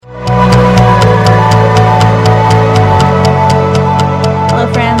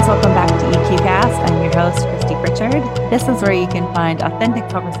can find authentic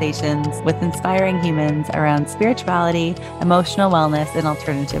conversations with inspiring humans around spirituality, emotional wellness, and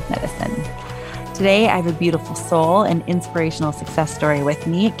alternative medicine. Today, I have a beautiful soul and inspirational success story with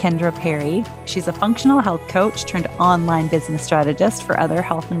me, Kendra Perry. She's a functional health coach turned online business strategist for other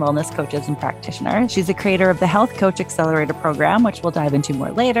health and wellness coaches and practitioners. She's a creator of the Health Coach Accelerator program, which we'll dive into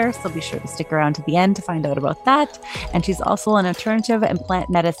more later, so be sure to stick around to the end to find out about that. And she's also an alternative and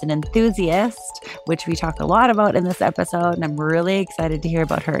plant medicine enthusiast, which we talk a lot about in this episode. And I'm really excited to hear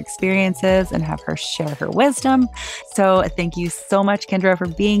about her experiences and have her share her wisdom. So thank you so much, Kendra, for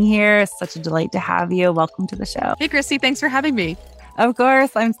being here. It's such a delight to have you. Welcome to the show. Hey, Christy. Thanks for having me. Of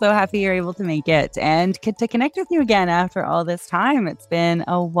course. I'm so happy you're able to make it and to connect with you again after all this time. It's been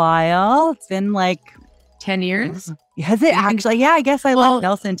a while. It's been like 10 years. Has it actually? Yeah, I guess I left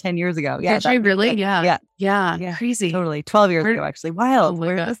Nelson 10 years ago. Yeah. Did you really? Yeah. Crazy. Totally. 12 years ago, actually. Wild. Oh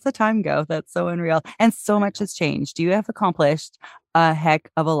Where does the time go? That's so unreal. And so much has changed. You have accomplished a heck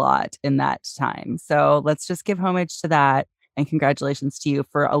of a lot in that time. So let's just give homage to that. And congratulations to you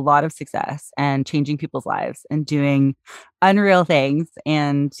for a lot of success and changing people's lives and doing unreal things.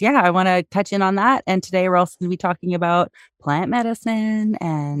 And yeah, I want to touch in on that. And today we're also going to be talking about plant medicine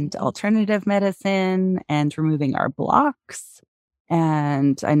and alternative medicine and removing our blocks.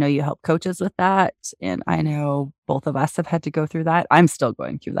 And I know you help coaches with that. And I know both of us have had to go through that. I'm still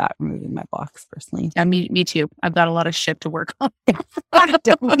going through that, removing my blocks personally. Yeah, me too. I've got a lot of shit to work on.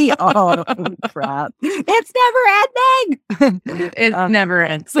 Don't we all? Crap. It's never ending. It never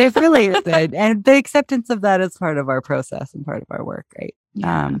ends. It really isn't. And the acceptance of that is part of our process and part of our work, right?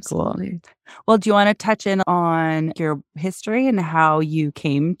 Yeah, absolutely. Cool. Well, do you want to touch in on your history and how you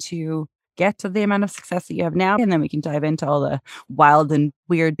came to get to the amount of success that you have now? And then we can dive into all the wild and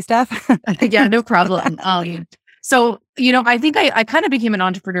weird stuff. Yeah, no problem. So, I think I kind of became an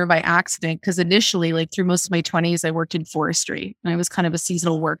entrepreneur by accident because initially, like through most of my 20s, I worked in forestry and I was kind of a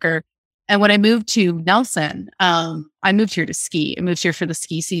seasonal worker. And when I moved to Nelson, I moved here to ski. I moved here for the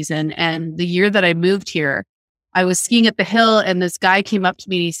ski season. And the year that I moved here, I was skiing at the hill and this guy came up to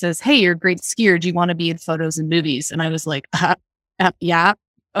me and he says, "Hey, you're a great skier. Do you want to be in photos and movies?" And I was like, yeah.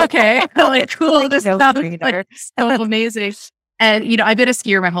 Okay. Like, cool. This sounds like so amazing. And, I've been a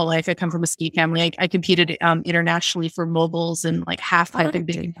skier my whole life. I come from a ski family. I competed internationally for moguls and like half pipe and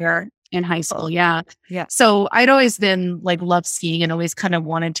big air in high school. Yeah. So I'd always been like loved skiing and always kind of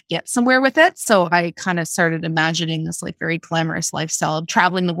wanted to get somewhere with it. So I kind of started imagining this like very glamorous lifestyle of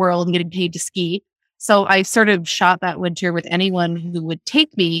traveling the world and getting paid to ski. So I sort of shot that winter with anyone who would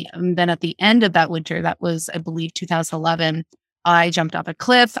take me. And then at the end of that winter, that was, I believe, 2011, I jumped off a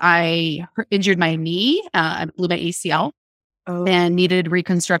cliff. I injured my knee. I blew my ACL and needed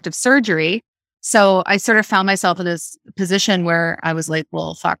reconstructive surgery. So I sort of found myself in this position where I was like,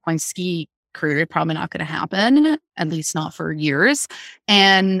 well, fuck, my ski career probably not going to happen, at least not for years.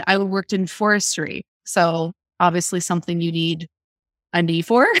 And I worked in forestry. So obviously something you need a knee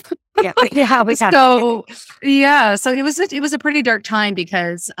for. Yeah. So it was a pretty dark time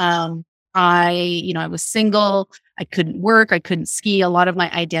because I was single. I couldn't work. I couldn't ski. A lot of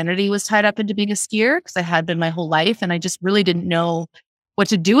my identity was tied up into being a skier because I had been my whole life. And I just really didn't know what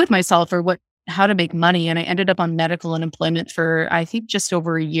to do with myself or how to make money. And I ended up on medical unemployment for, I think, just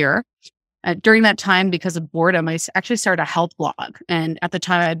over a year. During that time, because of boredom, I actually started a health blog. And at the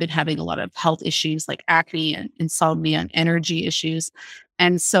time, I'd been having a lot of health issues like acne and insomnia and energy issues.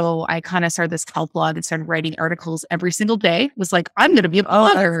 And so I kind of started this health blog and started writing articles every single day. It was like, I'm going to be a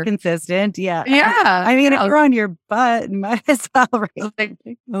blogger. Consistent. Yeah. Yeah. I mean, if you're on your butt, you might as well write.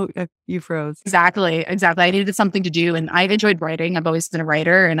 You froze. Exactly. I needed something to do. And I enjoyed writing. I've always been a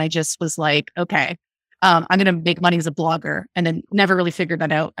writer. And I just was like, okay, I'm going to make money as a blogger, and then never really figured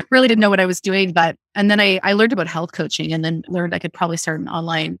that out. I really didn't know what I was doing, and then I learned about health coaching and then learned I could probably start an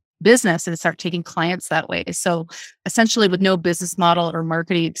online business and start taking clients that way. So essentially with no business model or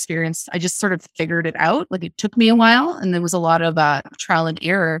marketing experience, I just sort of figured it out. Like it took me a while and there was a lot of trial and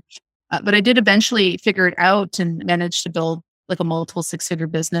error, but I did eventually figure it out and managed to build like a multiple six-figure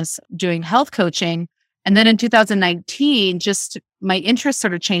business doing health coaching. And then in 2019, just my interest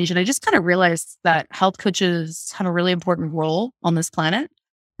sort of changed. And I just kind of realized that health coaches have a really important role on this planet.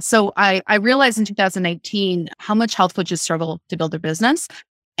 So I realized in 2019 how much health coaches struggle to build their business.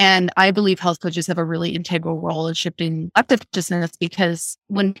 And I believe health coaches have a really integral role in shifting up to consciousness because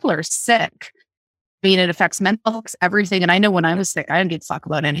when people are sick, I mean, it affects mental health, everything. And I know when I was sick, I didn't get to talk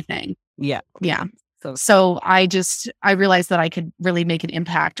about anything. Yeah. So I realized that I could really make an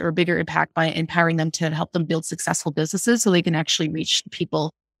impact or a bigger impact by empowering them to help them build successful businesses so they can actually reach the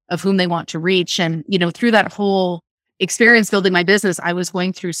people of whom they want to reach. And, through that whole experience building my business, I was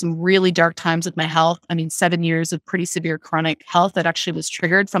going through some really dark times with my health. I mean, 7 years of pretty severe chronic health that actually was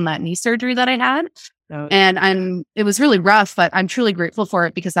triggered from that knee surgery that I had. And it was really rough, but I'm truly grateful for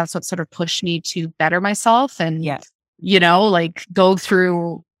it because that's what sort of pushed me to better myself and, like go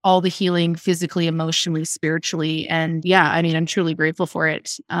through all the healing physically, emotionally, spiritually. And I mean, I'm truly grateful for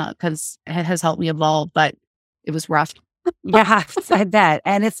it because it has helped me evolve, but it was rough. Yeah, I bet.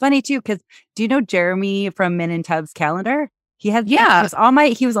 And it's funny too, because do you know Jeremy from Min and Tub's calendar? He was on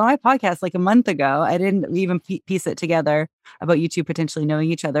my podcast like a month ago. I didn't even piece it together about you two potentially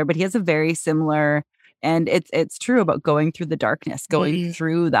knowing each other, but he has a very similar, and it's true about going through the darkness, going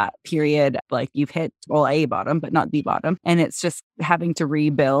through that period, like you've hit a bottom, but not the bottom. And it's just having to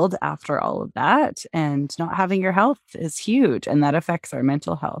rebuild after all of that, and not having your health is huge, and that affects our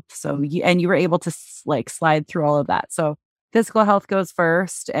mental health. So you were able to slide through all of that. So physical health goes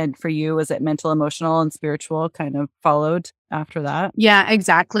first. And for you, was it mental, emotional, and spiritual kind of followed after that? Yeah,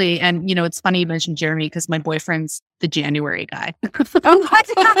 exactly. And, it's funny you mentioned Jeremy because my boyfriend's the January guy.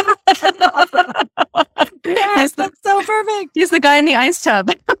 Yes, that's so perfect. He's the guy in the ice tub.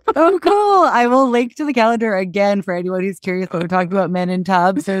 Oh, cool. I will link to the calendar again for anyone who's curious when we're talking about men in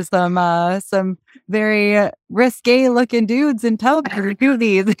tubs. There's some very risque looking dudes in tubs who do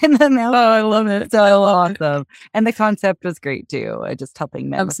these in the mouth. Oh, I love it. So awesome. And the concept was great too. Just helping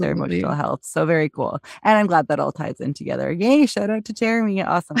men with their emotional health. So very cool. And I'm glad that all ties in together. Yay. Shout out to Jeremy.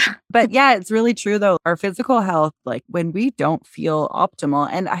 Awesome. But yeah, it's really true though. Our physical health, like when we don't feel optimal,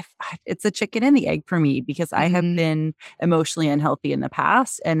 and it's a chicken and the egg for me because I have been emotionally unhealthy in the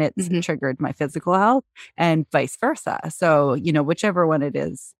past and it's triggered my physical health and vice versa. So, whichever one it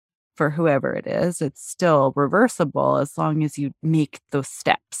is for whoever it is, it's still reversible as long as you make those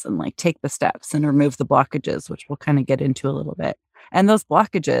steps and like take the steps and remove the blockages, which we'll kind of get into a little bit. And those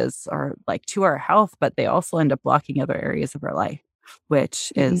blockages are like to our health, but they also end up blocking other areas of our life,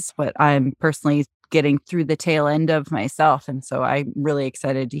 which is what I'm personally getting through the tail end of myself. And so I'm really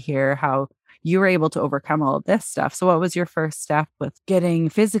excited to hear how you were able to overcome all of this stuff. So what was your first step with getting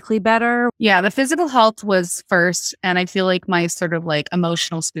physically better? Yeah, the physical health was first. And I feel like my sort of like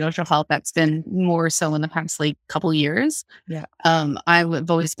emotional, spiritual health, that's been more so in the past like couple years. Yeah. I've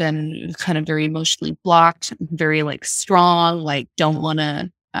always been kind of very emotionally blocked, very like strong, like don't want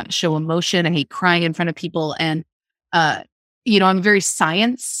to show emotion. I hate crying in front of people. And, I'm very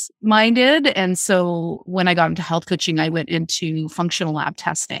science minded. And so when I got into health coaching, I went into functional lab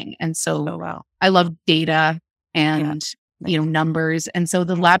testing. And so I love data and, numbers. And so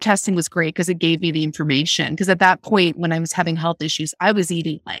the lab testing was great because it gave me the information. Because at that point, when I was having health issues, I was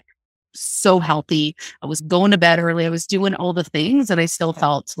eating like so healthy. I was going to bed early. I was doing all the things and I still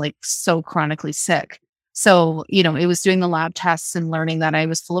felt like so chronically sick. So, it was doing the lab tests and learning that I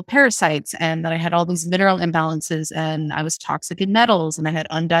was full of parasites and that I had all these mineral imbalances and I was toxic in metals and I had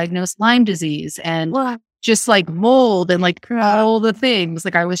undiagnosed Lyme disease and just like mold and like all the things.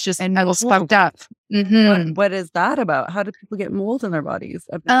 Like I was fucked up. What is that about? How do people get mold in their bodies?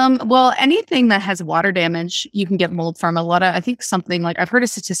 Well, anything that has water damage, you can get mold from. I think something like I've heard a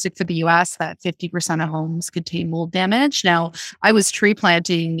statistic for the US that 50% of homes contain mold damage. Now, I was tree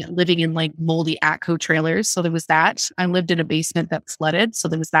planting, living in like moldy Atco trailers. So there was that. I lived in a basement that flooded. So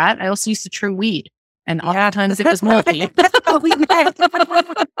there was that. I also used to trim weed. And oftentimes it was moldy. That's how we met.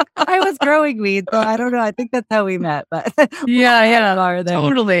 I was growing weed, so I don't know. I think that's how we met. But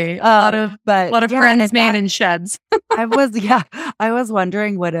totally. A lot of friends made in sheds. I was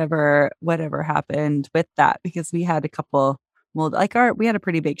wondering whatever happened with that because we had a couple mold. We had a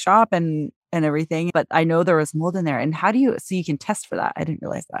pretty big shop and everything, but I know there was mold in there. And so you can test for that? I didn't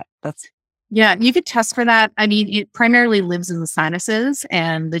realize that. Yeah, you could test for that. I mean, it primarily lives in the sinuses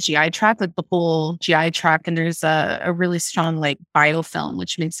and the GI tract, like the whole GI tract. And there's a really strong like biofilm,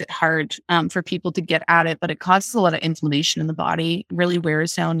 which makes it hard for people to get at it, but it causes a lot of inflammation in the body, really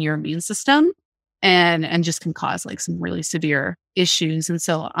wears down your immune system and just can cause like some really severe issues. And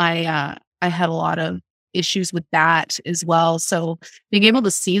so I had a lot of issues with that as well. So being able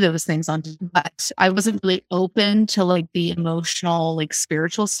to see those things but I wasn't really open to like the emotional, like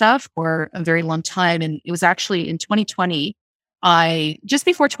spiritual stuff for a very long time. And it was actually in 2020, just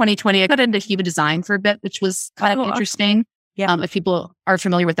before 2020, I got into human design for a bit, which was kind of interesting. Yeah. If people are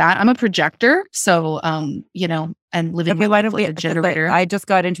familiar with that, I'm a projector. So, and living with a generator. I just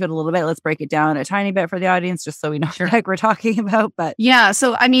got into it a little bit. Let's break it down a tiny bit for the audience, just so we know what we're talking about. But yeah,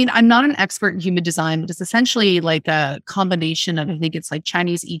 so I mean, I'm not an expert in human design, but it's essentially like a combination of, I think it's like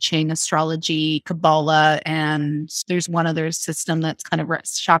Chinese I Ching, astrology, Kabbalah, and there's one other system that's kind of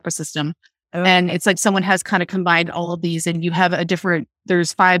chakra system. And it's like someone has kind of combined all of these, and you have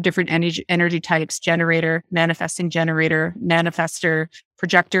there's 5 different energy types: generator, manifesting generator, manifester,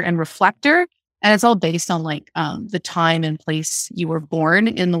 projector, and reflector. And it's all based on like the time and place you were born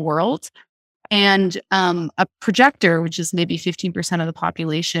in the world. And a projector, which is maybe 15% of the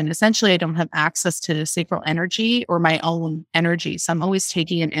population, essentially I don't have access to sacral energy or my own energy. So I'm always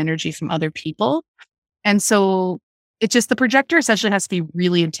taking an energy from other people. And so the projector essentially has to be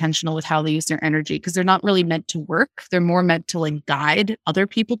really intentional with how they use their energy, because they're not really meant to work. They're more meant to like guide other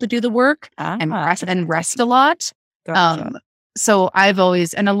people to do the work and rest a lot. Gotcha. So I've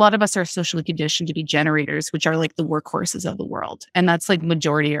always, and a lot of us are socially conditioned to be generators, which are like the workhorses of the world. And that's like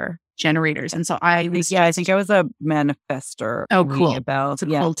majority are generators. And so I think I was a manifester. Oh, cool. About it's a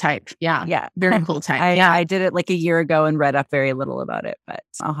cool type. Yeah. Yeah. Very cool type. I did it like a year ago and read up very little about it, but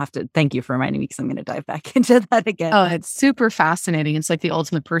I'll have to thank you for reminding me, because I'm going to dive back into that again. Oh, it's super fascinating. It's like the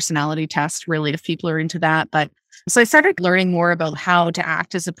ultimate personality test, really, if people are into that. But so I started learning more about how to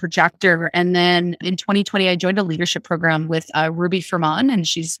act as a projector. And then in 2020, I joined a leadership program with Ruby Ferman, and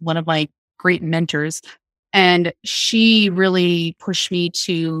she's one of my great mentors. And she really pushed me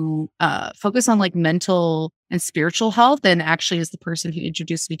to focus on like mental and spiritual health, and actually is the person who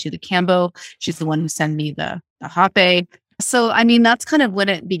introduced me to the Kambo. She's the one who sent me the Hape. So, I mean, that's kind of when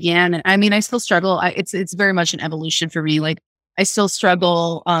it began. And I mean, I still struggle. It's very much an evolution for me. Like, I still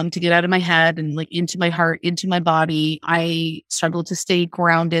struggle to get out of my head and like into my heart, into my body. I struggle to stay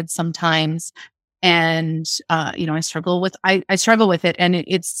grounded sometimes. And, I struggle with it. And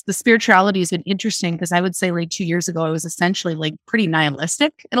it's the spirituality has been interesting, because I would say like 2 years ago, I was essentially like pretty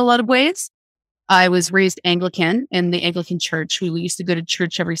nihilistic in a lot of ways. I was raised Anglican in the Anglican church. We used to go to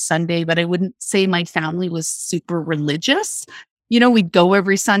church every Sunday, but I wouldn't say my family was super religious. We'd go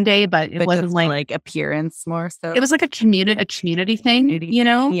every Sunday, but it wasn't like appearance more so. It was like a community thing,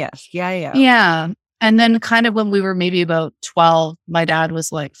 Yes. Yeah. Yeah. And then kind of when we were maybe about 12, my dad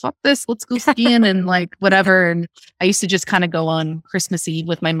was like, fuck this, let's go skiing and like whatever. And I used to just kind of go on Christmas Eve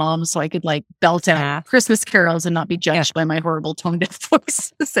with my mom so I could like belt out Christmas carols and not be judged by my horrible tone deaf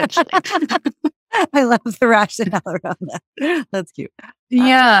voice, essentially. I love the rationale around that. That's cute.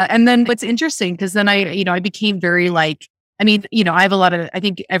 Yeah. And then what's interesting, because then I became very like, I have I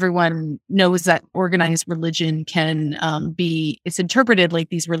think everyone knows that organized religion can it's interpreted like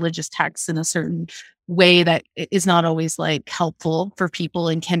these religious texts in a certain way that is not always like helpful for people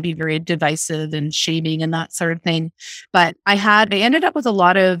and can be very divisive and shaming and that sort of thing. But I ended up with a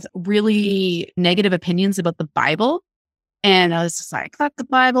lot of really negative opinions about the Bible. And I was just like, fuck the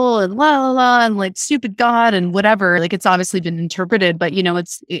Bible and la la la and like stupid God and whatever. Like, it's obviously been interpreted, but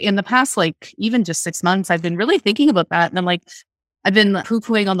it's in the past, like even just 6 months, I've been really thinking about that. And I'm like, I've been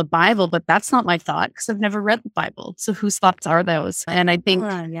poo-pooing on the Bible, but that's not my thought, because I've never read the Bible. So whose thoughts are those? And I think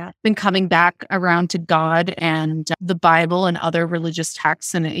I've been coming back around to God and the Bible and other religious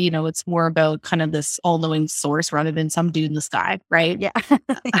texts. And, it's more about kind of this all-knowing source rather than some dude in the sky. Right. Yeah.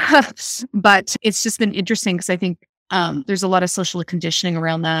 But it's just been interesting, because I think there's a lot of social conditioning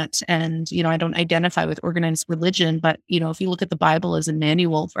around that. And, I don't identify with organized religion, but, if you look at the Bible as a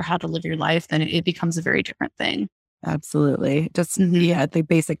manual for how to live your life, then it becomes a very different thing. Absolutely. Just, the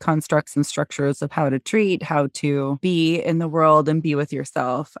basic constructs and structures of how to treat, how to be in the world and be with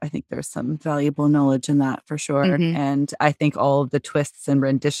yourself. I think there's some valuable knowledge in that for sure. And I think all of the twists and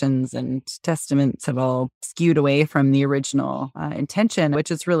renditions and testaments have all skewed away from the original intention, which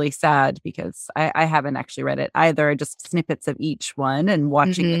is really sad, because I haven't actually read it either. Just snippets of each one and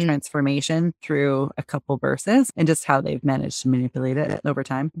watching the transformation through a couple verses and just how they've managed to manipulate it over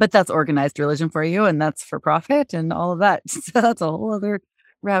time. But that's organized religion for you, and that's for profit and all of that. So that's a whole other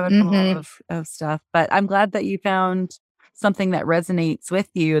rabbit hole of stuff. But I'm glad that you found something that resonates with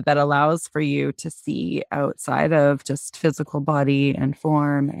you, that allows for you to see outside of just physical body and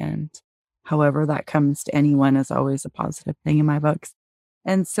form. And however that comes to anyone is always a positive thing in my books.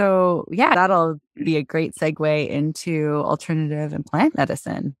 And so, that'll be a great segue into alternative and plant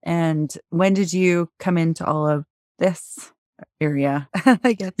medicine. And when did you come into all of this area?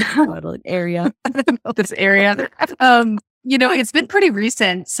 I guess area. This area. It's been pretty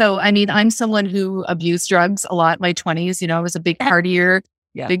recent. So, I'm someone who abused drugs a lot in my 20s. I was a big partier,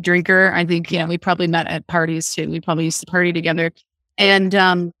 big drinker. I think, we probably met at parties too. We probably used to party together. And,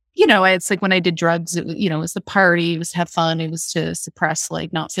 it's like when I did drugs, it was the party, it was to have fun. It was to suppress,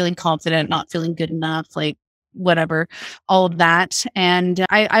 like not feeling confident, not feeling good enough, like whatever, all of that. And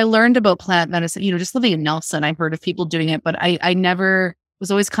I learned about plant medicine, just living in Nelson. I heard of people doing it, but I never was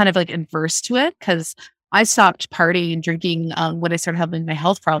always kind of like adverse to it, because I stopped partying and drinking when I started having my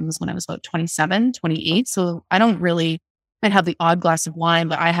health problems when I was about 27, 28. So I don't really I'd have the odd glass of wine,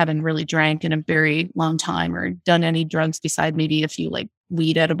 but I hadn't really drank in a very long time or done any drugs beside maybe a few like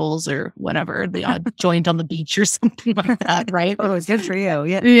weed edibles or whatever, the odd joint on the beach or something like that. Right. Oh, it's good for you.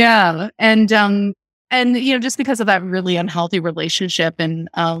 Yeah. Yeah. And, just because of that really unhealthy relationship and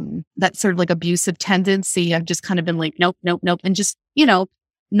that sort of like abusive tendency, I've just kind of been like, nope, nope, nope. And just,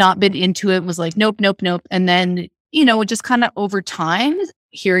 not been into it, was like, nope, nope, nope. And then, just kind of over time,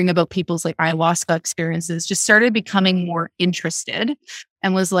 hearing about people's like ayahuasca experiences, just started becoming more interested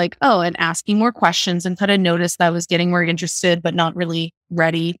and was like, oh, and asking more questions, and kind of noticed that I was getting more interested, but not really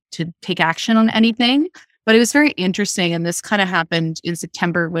ready to take action on anything. But it was very interesting. And this kind of happened in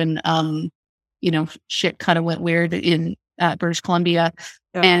September when, shit kind of went weird in British Columbia.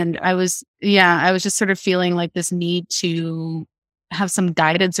 Yeah. And I was just sort of feeling like this need to have some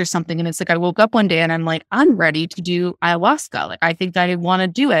guidance or something. And it's like, I woke up one day and I'm like, I'm ready to do ayahuasca. Like, I think I want to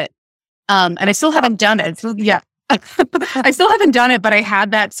do it. And I still haven't done it. So, yeah. I still haven't done it, but I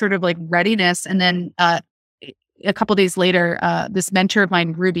had that sort of like readiness. And then, a couple of days later, this mentor of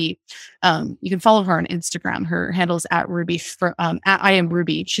mine, Ruby, you can follow her on Instagram. Her handle is at Ruby, at I am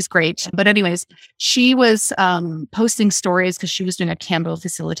Ruby. She's great. But anyways, she was posting stories because she was doing a Kambo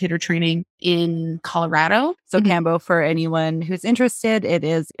facilitator training in Colorado. So Kambo, for anyone who's interested, it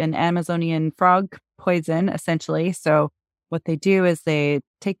is an Amazonian frog poison, essentially. So what they do is they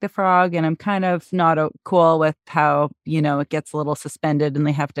take the frog, and I'm kind of not cool with how, it gets a little suspended and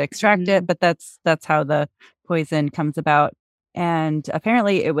they have to extract it, but that's how the poison comes about. And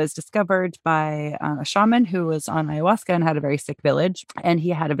apparently it was discovered by a shaman who was on ayahuasca and had a very sick village. And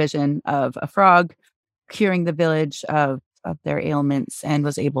he had a vision of a frog curing the village of their ailments, and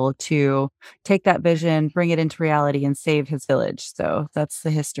was able to take that vision, bring it into reality, and save his village. So that's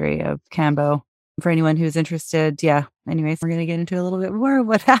the history of Kambo. For anyone who's interested, yeah. Anyways, we're going to get into a little bit more of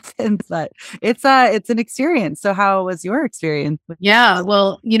what happens, but it's an experience. So how was your experience? Yeah,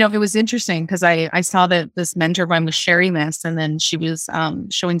 well, it was interesting because I saw that this mentor of mine was sharing this, and then she was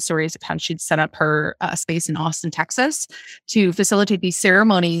showing stories of how she'd set up her space in Austin, Texas to facilitate these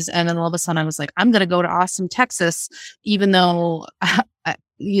ceremonies. And then all of a sudden I was like, I'm going to go to Austin, Texas, even though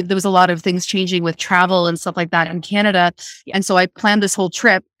there was a lot of things changing with travel and stuff like that in Canada. And so I planned this whole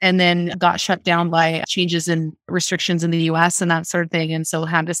trip and then got shut down by changes in restrictions in the US and that sort of thing. And so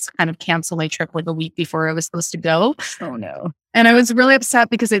had to kind of cancel my trip like a week before I was supposed to go. Oh no. And I was really upset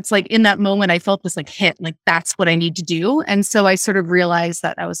because it's like in that moment, I felt this like hit, like that's what I need to do. And so I sort of realized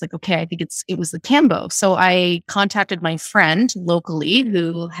that I was like, okay, I think it was the Kambo. So I contacted my friend locally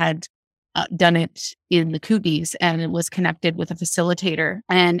who had done it in the Kootenays, and it was connected with a facilitator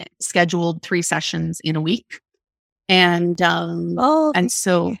and scheduled 3 sessions in a week. And and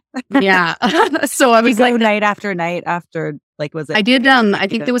so yeah, so I was like night after night after, like, was it? I did. I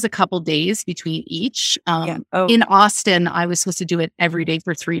think there was a couple days between each. In Austin, I was supposed to do it every day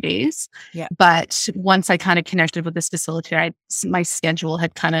for 3 days. Yeah, but once I kind of connected with this facilitator, my schedule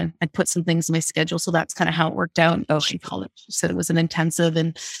had I'd put some things in my schedule, so that's kind of how it worked out. She said it was an intensive,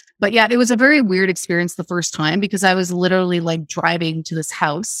 but yeah, it was a very weird experience the first time because I was literally like driving to this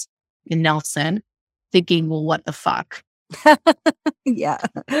house in Nelson, thinking, well, what the fuck? Yeah.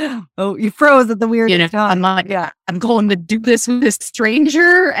 Oh, you froze at the weirdest time. I'm like, yeah, I'm going to do this with this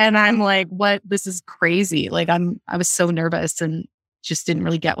stranger. And I'm like, what? This is crazy. Like I was so nervous and just didn't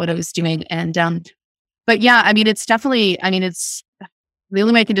really get what I was doing. And, but yeah, I mean, it's definitely, it's the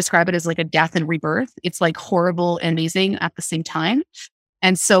only way I can describe it as like a death and rebirth. It's like horrible and amazing at the same time.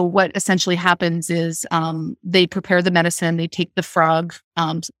 And so what essentially happens is, they prepare the medicine, they take the frog,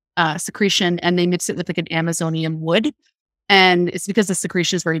 secretion, and they mix it with like an Amazonian wood. And it's because the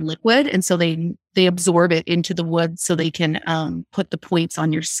secretion is very liquid. And so they absorb it into the wood so they can put the points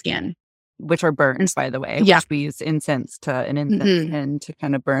on your skin. Which are burns, by the way. Yeah. Which we use incense and to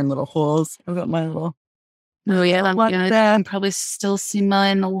kind of burn little holes. I've got my little... Oh, yeah. I can probably still see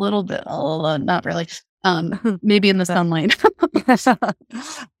mine a little bit. Not really. Maybe in the sunlight.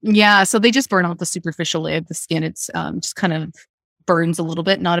 Yeah. So they just burn out the superficial layer of the skin. It's just kind of burns a little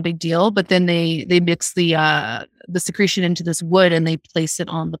bit, not a big deal. But then they mix the secretion into this wood and they place it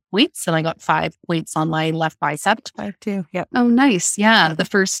on the points. And I got 5 points on my left bicep. 5 too. Yep. Oh, nice. Yeah. The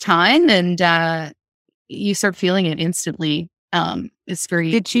first time. And you start feeling it instantly. It's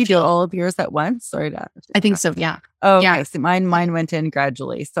very... Did she do all of yours at once or not? I think so. Yeah. Oh, yeah. Okay. So mine went in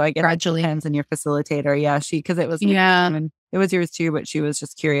gradually. So I guess it depends on your facilitator. Yeah. Because it was, it was yours too, but she was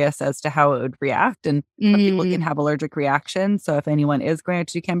just curious as to how it would react. And some people can have allergic reactions. So if anyone is going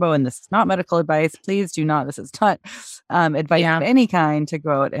to do Kambo, and this is not medical advice, please do not. This is not advice of any kind to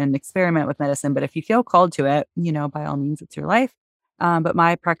go out and experiment with medicine. But if you feel called to it, by all means, it's your life. But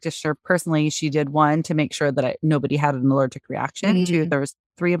my practitioner personally, she did one to make sure that nobody had an allergic reaction. Two, there was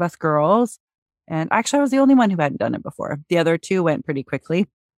 3 of us girls. And actually, I was the only one who hadn't done it before. The other 2 went pretty quickly.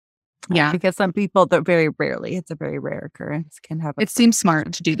 Yeah. Because some people, that very rarely, it's a very rare occurrence, can have it seems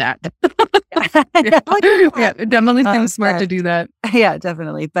smart to do that. Yeah, it definitely seems smart to do that. Yeah,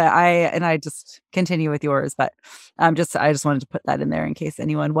 definitely. But I just continue with yours, but I just wanted to put that in there in case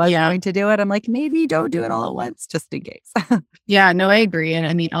anyone was going to do it. I'm like, maybe don't do it all at once, just in case. Yeah, no, I agree. And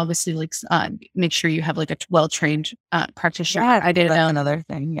I mean, obviously, like, make sure you have like a well-trained practitioner. Yeah, I did another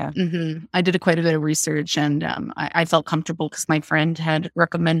thing. Yeah. I did quite a bit of research, and I felt comfortable because my friend had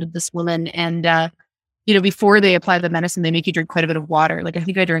recommended this woman, and before they apply the medicine, they make you drink quite a bit of water. Like, I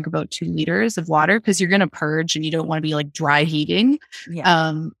think I drank about 2 liters of water because you're going to purge and you don't want to be like dry heaving.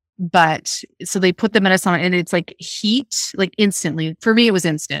 Yeah. But so they put the medicine on, and it's like heat, like instantly. For me, it was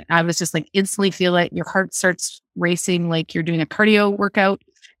instant. I was just like instantly feel it. Your heart starts racing like you're doing a cardio workout,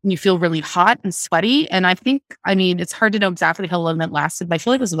 and you feel really hot and sweaty. And I mean, it's hard to know exactly how long that lasted, but I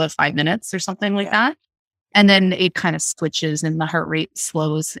feel like it was about 5 minutes or something like that. And then it kind of switches and the heart rate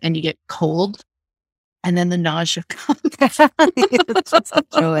slows and you get cold. And then the nausea comes. It's just such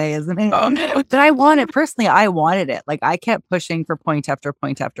a way, isn't it? Oh, no. But I wanted it. Like, I kept pushing for point after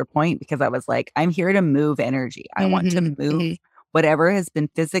point after point because I was like, I'm here to move energy. I want to move whatever has been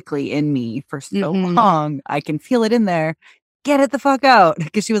physically in me for so long. I can feel it in there. Get it the fuck out.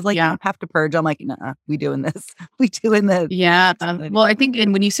 Because she was like, you don't have to purge. I'm like, nah, we doing this. Yeah. Well, I think,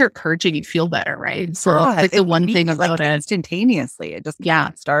 and when you start purging, you feel better, right? So like the one thing about it. Instantaneously. It just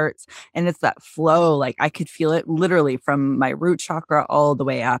starts. And it's that flow. Like, I could feel it literally from my root chakra all the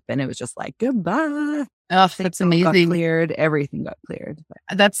way up. And it was just like, goodbye. Oh, that's amazing. Everything got cleared.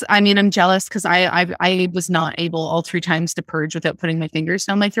 I'm jealous because I was not able all 3 times to purge without putting my fingers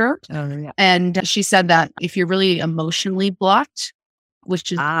down my throat. Oh, yeah. And she said that if you're really emotionally blocked,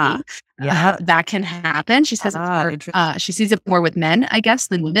 which is that can happen. She says she sees it more with men, I guess,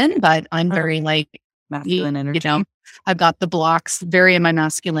 than women, but I'm very like masculine energy. I've got the blocks very in my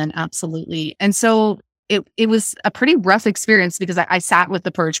masculine, absolutely. And so it was a pretty rough experience because I sat with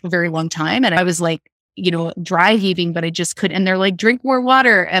the purge for a very long time, and I was like, dry heaving, but I just couldn't. And they're like, drink more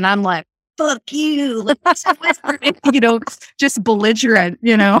water. And I'm like, fuck you. Just belligerent,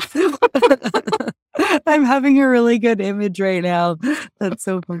 I'm having a really good image right now. That's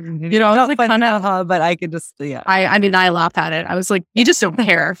so funny. Not like fun, but I could just, I laugh at it. I was like, you just don't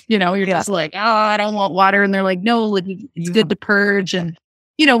care. You're just like, oh, I don't want water. And they're like, no, it's good to purge. And,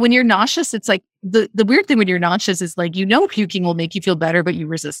 when you're nauseous, it's like the weird thing when you're nauseous is like, puking will make you feel better, but you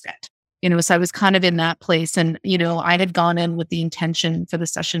resist it. So I was kind of in that place, and, I had gone in with the intention for the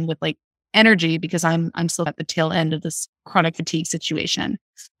session with like energy because I'm still at the tail end of this chronic fatigue situation,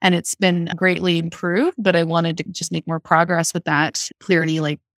 and it's been greatly improved, but I wanted to just make more progress with that clarity,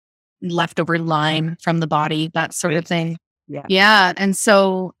 like leftover lime from the body, that sort of thing. Yeah. And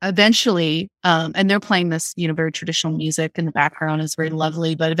so eventually, and they're playing this, very traditional music in the background is very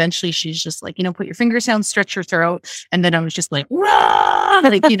lovely. But eventually she's just like, put your fingers down, stretch your throat. And then I was just like, rah!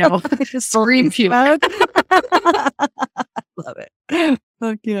 Like, just scream puke. Love it.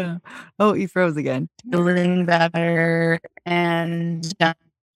 Fuck yeah. Oh, you froze again. Feeling better. And, but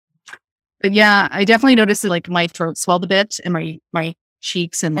yeah, I definitely noticed that like my throat swelled a bit and my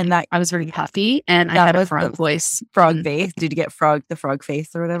cheeks and that I was very puffy and I had a frog voice. Frog face. Did you get the frog face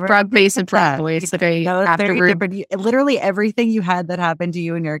or whatever? Frog face and frog voice. Like afterward. Literally everything you had that happened to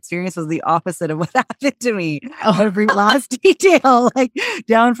you in your experience was the opposite of what happened to me. Every last detail, like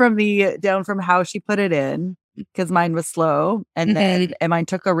down from how she put it in. Because mine was slow and mine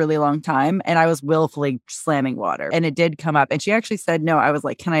took a really long time and I was willfully slamming water and it did come up and she actually said no. I was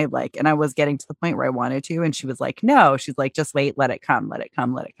like, can I and I was getting to the point where I wanted to and she was like, no. She's like, just wait, let it come.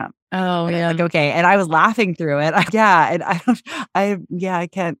 Oh yeah. Like, okay. And I was laughing through it. And I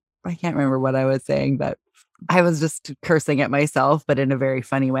can't remember what I was saying, but I was just cursing at myself, but in a very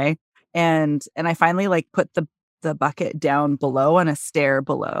funny way. And I finally like put the bucket down below on a stair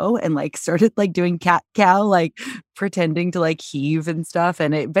below and like started like doing cat cow, like pretending to like heave and stuff.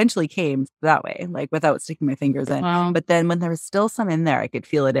 And it eventually came that way, like without sticking my fingers in. Wow. But then when there was still some in there, I could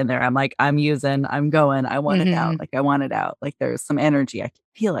feel it in there. I'm like, I'm going, I want it out. Like I want it out. Like there's some energy. I can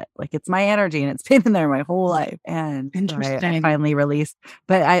feel it. Like it's my energy and it's been in there my whole life. And so I finally released.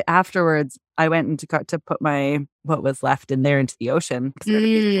 But afterwards, I went and got to put what was left in there into the ocean.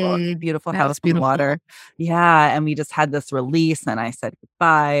 Beautiful house with water. Yeah. And we just had this release and I said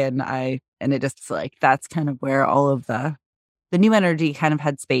goodbye and it just like, that's kind of where all of the new energy kind of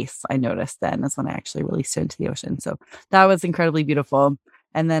had space. I noticed then is when I actually released it into the ocean. So that was incredibly beautiful.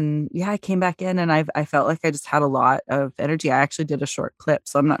 And then, I came back in and I felt like I just had a lot of energy. I actually did a short clip.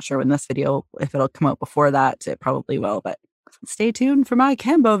 So I'm not sure when this video, if it'll come out before that, it probably will, but stay tuned for my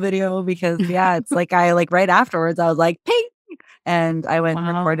Kambo video because it's like I like right afterwards, I was like, ping. And I went and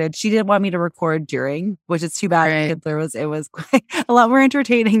recorded. She didn't want me to record during, which is too bad because it was quite a lot more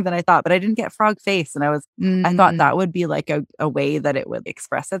entertaining than I thought, but I didn't get frog face. And I thought that would be like a way that it would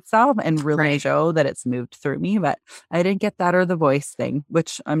express itself and really show that it's moved through me. But I didn't get that or the voice thing,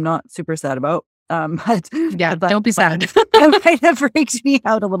 which I'm not super sad about. But don't be sad. It kind of freaked me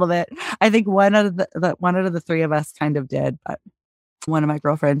out a little bit. I think one out of the three of us kind of did, but one of my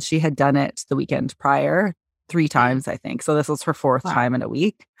girlfriends, she had done it the weekend prior 3 times, I think. So this was her 4th time in a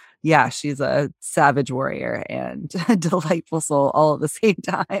week. Yeah, she's a savage warrior and a delightful soul all at the same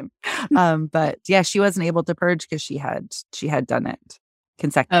time. But she wasn't able to purge because she had done it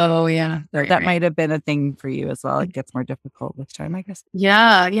consecutively. Oh yeah, that might have been a thing for you as well. It gets more difficult with time, I guess.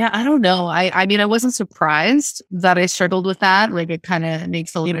 Yeah. I don't know. I mean, I wasn't surprised that I struggled with that. Like, it kind of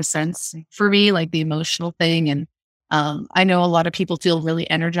makes a little sense for me, like the emotional thing. And I know a lot of people feel really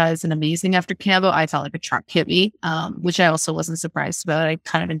energized and amazing after Kambo. I felt like a truck hit me, which I also wasn't surprised about. I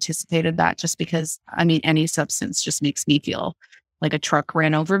kind of anticipated that just because, I mean, any substance just makes me feel like a truck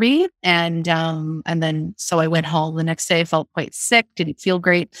ran over me. And then, so I went home the next day, I felt quite sick, didn't feel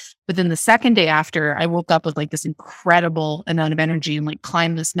great. But then the second day after, I woke up with like this incredible amount of energy and like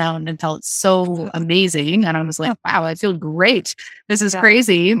climbed this mountain and felt so amazing. And I was like, wow, I feel great. This is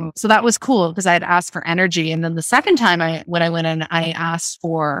crazy. So that was cool because I had asked for energy. And then the second time when I went in, I asked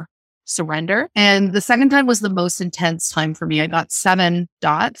for surrender. And the second time was the most intense time for me. I got 7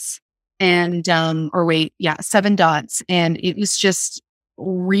 dots. And, 7 dots. And it was just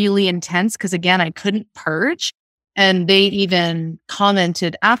really intense because, again, I couldn't purge. And they even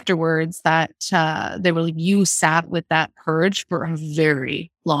commented afterwards that they were like, you sat with that purge for a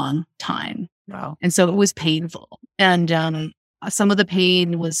very long time. Wow. And so it was painful. And some of the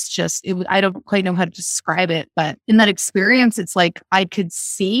pain was just, I don't quite know how to describe it, but in that experience, it's like I could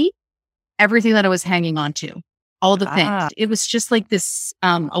see everything that I was hanging on to. All the things. It was just like this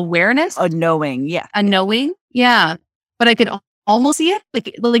awareness. A knowing. Yeah. A knowing. Yeah. But I could almost see it.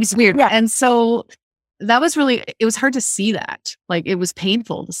 Like it's weird. Yeah. And so that was really, it was hard to see that. Like it was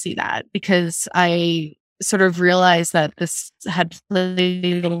painful to see that because I sort of realized that this had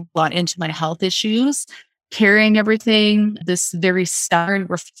played a lot into my health issues, carrying everything, this very stubborn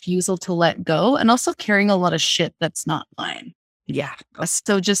refusal to let go, and also carrying a lot of shit that's not mine. Yeah.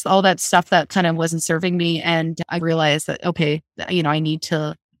 So just all that stuff that kind of wasn't serving me. And I realized that, okay, I need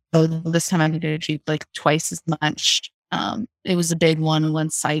to go this time. I need to achieve like twice as much. It was a big one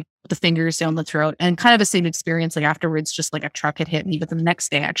once I put the fingers down the throat, and kind of the same experience. Like afterwards, just like a truck had hit me, but the next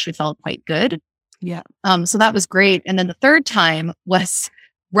day I actually felt quite good. Yeah. So that was great. And then the third time was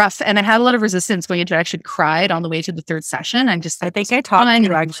rough. And I had a lot of resistance going into it. I actually cried on the way to the 3rd session. I think I talked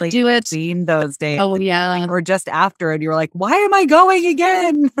to actually do it. Seen those days. Oh yeah. Or just after it, you were like, why am I going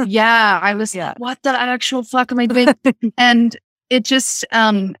again? Yeah. I was like, what the actual fuck am I doing? And it just,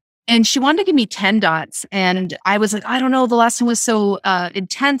 and she wanted to give me 10 dots. And I was like, I don't know. The last one was so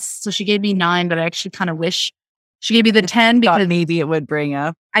intense. So she gave me 9, but I actually kind of wish she gave me the 10 because maybe it would bring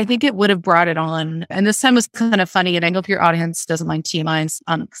up. I think it would have brought it on. And this time was kind of funny. And I hope your audience doesn't mind TMIs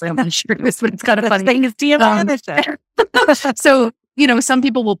because I don't want to share this, but it's kind of funny. Thing is TMI. So, some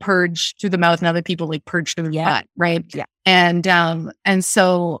people will purge through the mouth and other people like purge through the butt, right? Yeah. And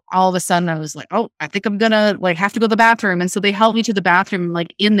so all of a sudden I was like, oh, I think I'm gonna like have to go to the bathroom. And so they helped me to the bathroom,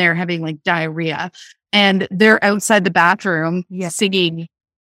 like in there having like diarrhea. And they're outside the bathroom singing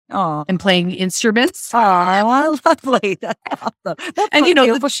and playing instruments. Oh, lovely. That's awesome. That's and the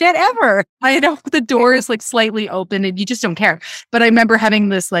beautiful shit ever. I know the door is like slightly open and you just don't care. But I remember having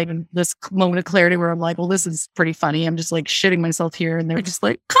this moment of clarity where I'm like, well, this is pretty funny. I'm just like shitting myself here. And they're just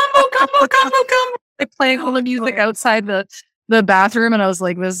like, come on. They're playing all the music outside the bathroom. And I was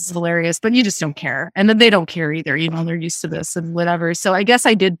like, this is hilarious, but you just don't care. And then they don't care either. They're used to this and whatever. So I guess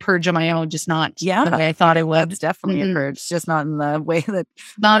I did purge on my own, just not the way I thought I would. That's definitely a purge, just not in the way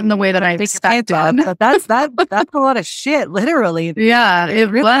that I expected. But that's a lot of shit, literally. Yeah, it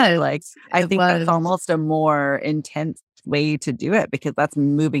really was. Like, I think that's almost a more intense way to do it because that's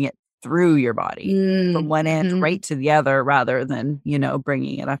moving it through your body from one end right to the other rather than,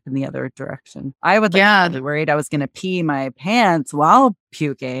 bringing it up in the other direction. I was really worried I was going to pee my pants while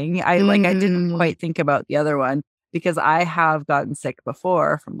puking. I didn't quite think about the other one. because I have gotten sick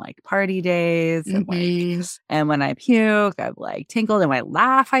before from like party days and like, and when I puke, I've like tinkled, and when I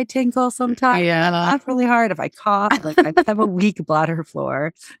laugh, I tinkle sometimes. Yeah. I laugh really hard. If I cough, like I have a weak bladder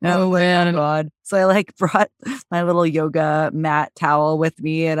floor. Oh man. God. So I like brought my little yoga mat towel with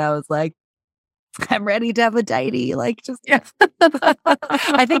me, and I was like, I'm ready to have a diety. Like, just, yeah.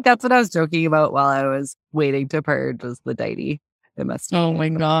 I think that's what I was joking about while I was waiting to purge, was the diety. It must. Oh my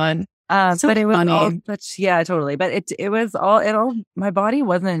God. So but it was funny. All such, yeah, totally. But it was all, my body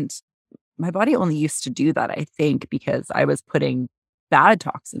only used to do that, I think, because I was putting bad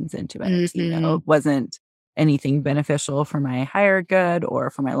toxins into it. You know, it wasn't anything beneficial for my higher good or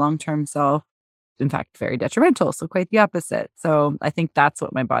for my long-term self. In fact, very detrimental. So quite the opposite. So I think that's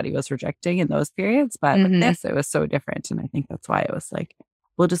what my body was rejecting in those periods. But with this, it was so different. And I think that's why it was like,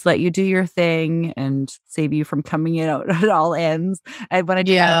 we'll just let you do your thing and save you from coming out at all ends. And when I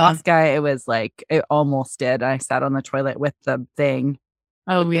did ayahuasca, it was like, it almost did. I sat on the toilet with the thing.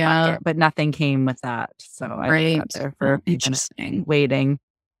 Oh, yeah. Bucket, but nothing came with that. So I sat there for interesting waiting.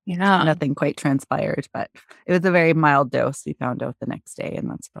 Yeah. Nothing quite transpired, but it was a very mild dose. We found out the next day, and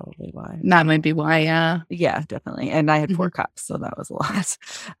that's probably why. That might be why, yeah. Yeah, definitely. And I had 4 cups, so that was a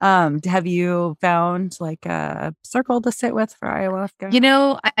lot. Have you found like a circle to sit with for ayahuasca? You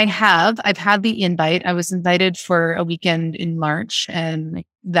know, I have. I've had the invite. I was invited for a weekend in March, and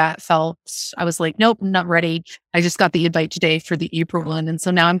that felt, I was like, nope, I'm not ready. I just got the invite today for the April one. And so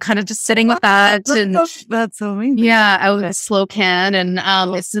now I'm kind of just sitting with that. And that's so amazing. Yeah, I was SlowCan, and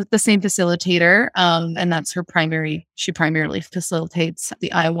it's the same facilitator. And that's she primarily facilitates the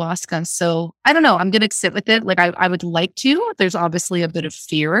ayahuasca. So I don't know, I'm going to sit with it. Like I would like to. There's obviously a bit of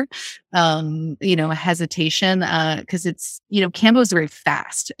fear, you know, a hesitation, because it's, you know, Kambo is very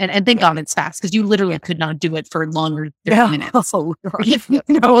fast. And thank God it's fast, because you literally could not do it for longer than 30 minutes.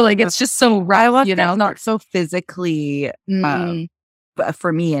 You know, like it's just so right, you know, not so physically, but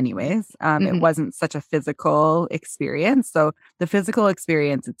for me anyways, it wasn't such a physical experience. So the physical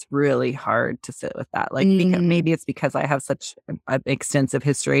experience, it's really hard to sit with that. Like maybe it's because I have such an extensive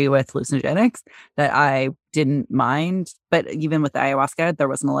history with hallucinogenics that I didn't mind. But even with the ayahuasca, there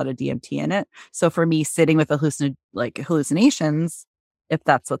wasn't a lot of DMT in it. So for me, sitting with hallucinations, if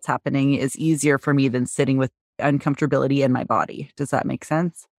that's what's happening, is easier for me than sitting with uncomfortability in my body. Does that make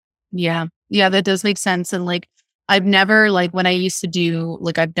sense? Yeah, that does make sense. And like, I've never, like, when I used to do,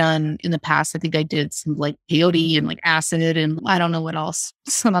 like, I've done in the past, I think I did some like peyote and like acid and I don't know what else,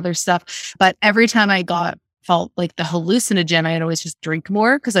 some other stuff. But every time I felt like the hallucinogen, I'd always just drink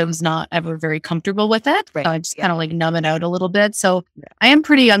more because I was not ever very comfortable with it. Right. So I just kind of like numb it out a little bit. So I am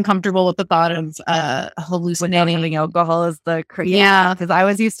pretty uncomfortable with the thought of hallucinating. Having alcohol is because I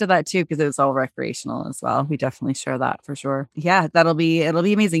was used to that too, because it was all recreational as well. We definitely share that for sure. Yeah, it'll be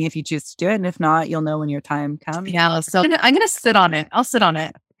amazing if you choose to do it, and if not, you'll know when your time comes. Yeah, so I'm gonna sit on it. I'll sit on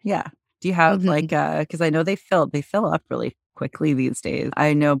it. Yeah. Do you have like because I know they fill up really quickly these days.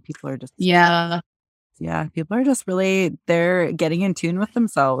 I know people are just people are just really, they're getting in tune with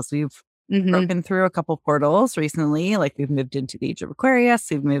themselves. We've broken through a couple portals recently. Like we've moved into the Age of Aquarius.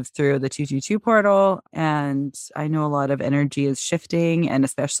 We've moved through the 222 portal. And I know a lot of energy is shifting, and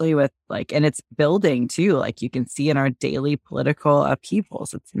especially with and it's building too. Like you can see in our daily political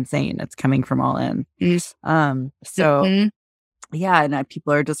upheavals. It's insane. It's coming from all ends. Yeah. And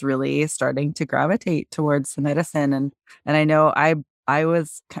people are just really starting to gravitate towards the medicine. And I know I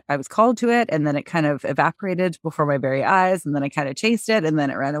was called to it, and then it kind of evaporated before my very eyes, and then I kind of chased it, and then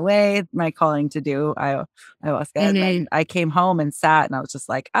it ran away. My calling to do ayahuasca. And then I came home and sat, and I was just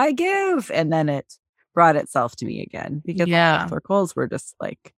like, I give, and then it brought itself to me again, because the circles were just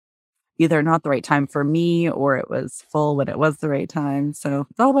like either not the right time for me, or it was full when it was the right time. So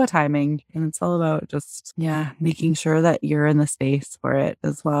it's all about timing, and it's all about just making sure that you're in the space for it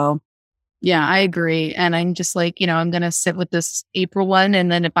as well. Yeah, I agree. And I'm just like, I'm going to sit with this April one.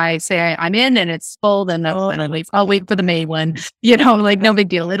 And then if I say I'm in and it's full, then I'll wait for the May one, like no big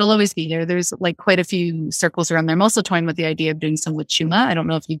deal. It'll always be there. There's like quite a few circles around there. I'm also toying with the idea of doing some Wachuma. I don't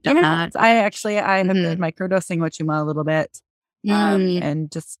know if you've done that. I have been microdosing Wachuma a little bit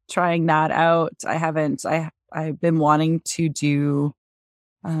and just trying that out. I've been wanting to do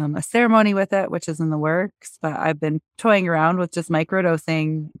a ceremony with it, which is in the works, but I've been toying around with just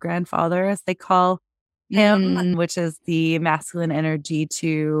microdosing grandfather, as they call him, which is the masculine energy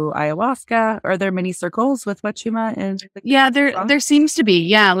to ayahuasca. Are there many circles with Wachuma? Yeah, there seems to be.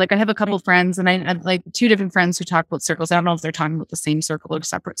 Yeah, like I have a couple friends, and I like 2 different friends who talk about circles. I don't know if they're talking about the same circle or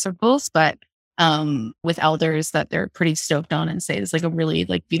separate circles, but with elders that they're pretty stoked on and say it's like a really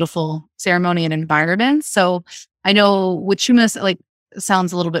like beautiful ceremony and environment. So I know Wachuma's like,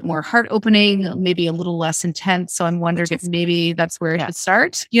 sounds a little bit more heart opening, maybe a little less intense. So I'm wondering if maybe that's where it should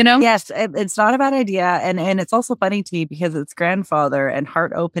start, Yes, it's not a bad idea. And it's also funny to me because it's grandfather and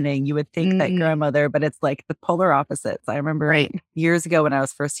heart opening. You would think that grandmother, but it's like the polar opposites. I remember years ago when I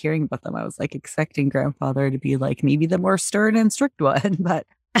was first hearing about them, I was like expecting grandfather to be like maybe the more stern and strict one, but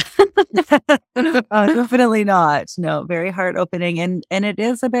definitely not. No, very heart opening. And it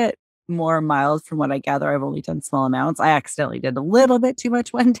is a bit more mild from what I gather. I've only done small amounts. I accidentally did a little bit too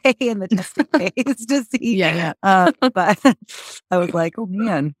much one day in the testing phase to see. But I was like, oh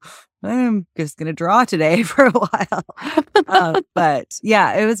man, I'm just going to draw today for a while. But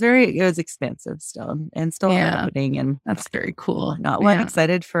yeah, it was expensive still and still happening. And that's very cool. Well, I'm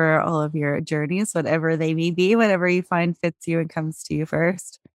excited for all of your journeys, whatever they may be, whatever you find fits you and comes to you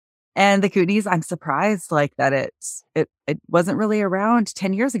first. And the Cooties, I'm surprised like that it wasn't really around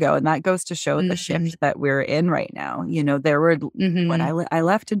 10 years ago. And that goes to show the shift that we're in right now. There were, when I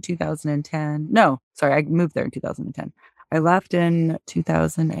left in 2010. No, sorry, I moved there in 2010. I left in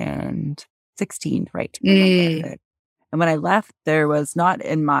 2016, right? And when I left, there was not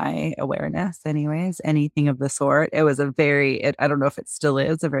in my awareness, anyways, anything of the sort. It was I don't know if it still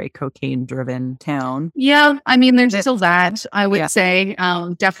is, a very cocaine-driven town. Yeah, I mean, there's still that, I would say.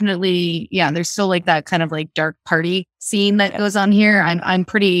 Definitely, there's still like that kind of like dark party scene that goes on here. I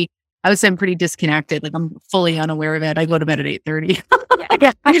would say I'm pretty disconnected. Like I'm fully unaware of it. I go to bed at 8:30. I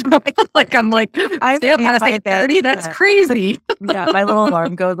stay up past 8:30. That's crazy. My little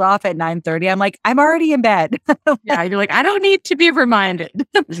alarm goes off at 9:30. I'm like, I'm already in bed. You're like, I don't need to be reminded.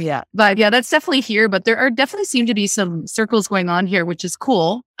 But that's definitely here. But there definitely seem to be some circles going on here, which is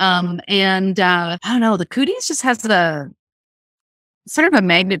cool. And I don't know, the Cooties just has the sort of a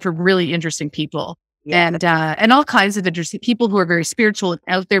magnet for really interesting people. And all kinds of interesting people who are very spiritual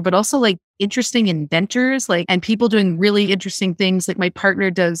out there, but also like interesting inventors, and people doing really interesting things. Like my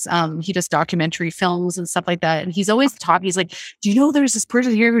partner does, he does documentary films and stuff like that. And he's always taught me, he's like, do you know there's this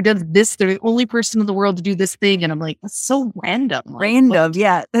person here who does this? They're the only person in the world to do this thing. And I'm like, that's so random. What?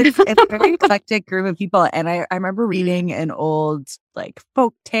 Yeah. It's a very eclectic group of people. And I remember reading an old like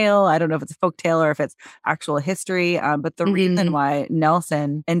folk tale. I don't know if it's a folk tale or if it's actual history. But the reason why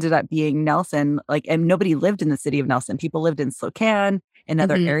Nelson ended up being Nelson, and nobody lived in the city of Nelson. People lived in Slocan and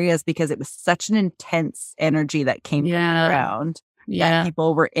other areas because it was such an intense energy that came from the ground that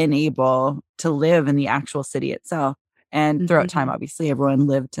people were unable to live in the actual city itself. And throughout time, obviously, everyone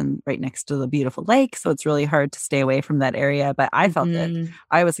lived right next to the beautiful lake. So it's really hard to stay away from that area. But I felt that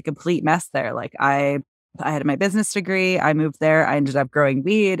I was a complete mess there. Like I had my business degree. I moved there. I ended up growing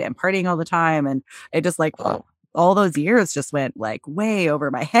weed and partying all the time. And it just all those years just went like way over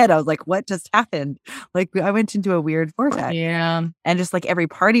my head. I was like, what just happened? Like I went into a weird vortex. Yeah. And just like every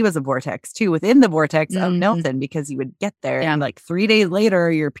party was a vortex too, within the vortex of Nelson, because you would get there and like 3 days later,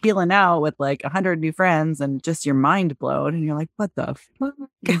 you're peeling out with like 100 new friends and just your mind blown. And you're like, what the fuck?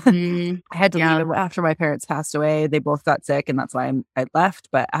 I had to leave after my parents passed away. They both got sick and that's why I left.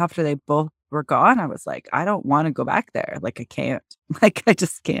 But after they both were gone, I was like, I don't want to go back there. Like I can't, I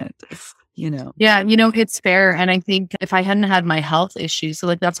just can't. Yeah, it's fair. And I think if I hadn't had my health issues, so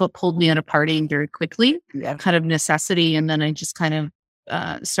like that's what pulled me out of partying very quickly, kind of necessity. And then I just kind of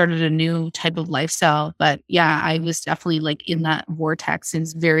started a new type of lifestyle. But I was definitely like in that vortex, and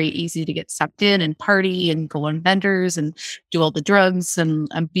it's very easy to get sucked in and party and go on vendors and do all the drugs and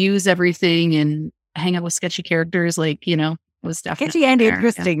abuse everything and hang out with sketchy characters. Was definitely sketchy and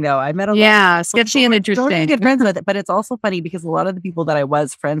interesting though. I met a lot sketchy and interesting. Don't get friends with it, but it's also funny because a lot of the people that I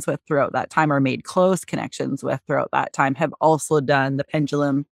was friends with throughout that time or made close connections with throughout that time have also done the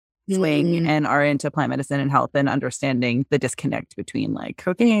pendulum swing and are into plant medicine and health and understanding the disconnect between like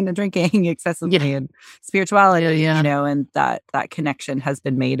cocaine and drinking excessively and spirituality, and that connection has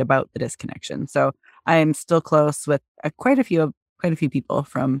been made about the disconnection. So I'm still close with quite a few people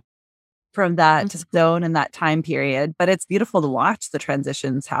from that zone and that time period. But it's beautiful to watch the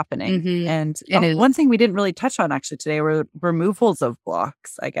transitions happening. And one thing we didn't really touch on actually today were removals of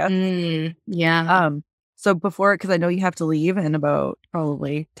blocks, I guess. So before, because I know you have to leave in about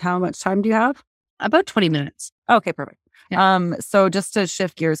probably, how much time do you have? About 20 minutes. Okay, perfect. So just to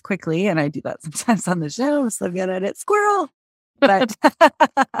shift gears quickly, and I do that sometimes on the show, so I'm good at it, squirrel. But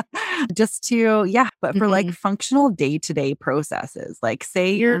just to, but for like functional day-to-day processes, like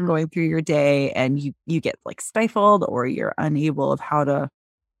say you're going through your day and you get like stifled or you're unable of how to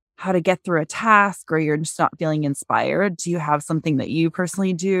get through a task or you're just not feeling inspired. Do you have something that you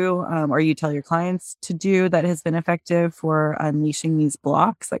personally do or you tell your clients to do that has been effective for unleashing these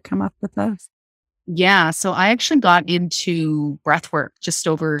blocks that come up with us? Yeah. So I actually got into breath work just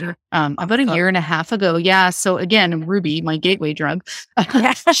over about a year and a half ago. Yeah. So again, Ruby, my gateway drug,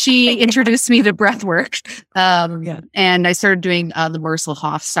 she introduced me to breath work. And I started doing the Marcel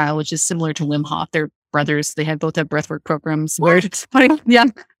Hoff style, which is similar to Wim Hof. They're brothers. They both have breathwork programs. Yeah.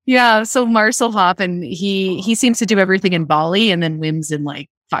 Yeah. So Marcel Hoff, and he seems to do everything in Bali, and then Wim's in like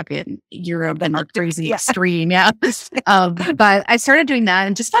fucking Europe and crazy extreme. Yeah. But I started doing that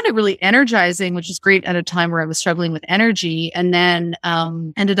and just found it really energizing, which is great at a time where I was struggling with energy. And then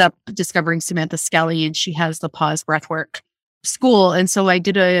ended up discovering Samantha Skelly, and she has the Pause Breathwork school. And so I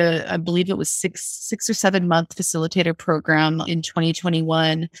did I believe it was six or 7 month facilitator program in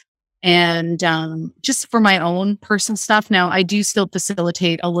 2021. And just for my own personal stuff. Now I do still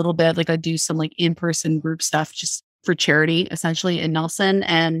facilitate a little bit. Like I do some like in-person group stuff just for charity, essentially in Nelson.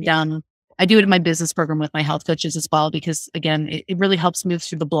 And I do it in my business program with my health coaches as well, because again, it really helps move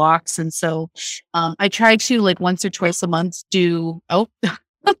through the blocks. And so I try to like once or twice a month do,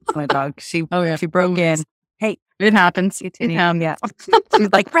 my dog, she broke in. Hey, it happens. Yeah.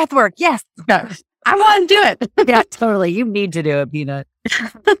 She's like, breath work. Yes. Yeah. I want to do it. Yeah, totally. You need to do it, Peanut.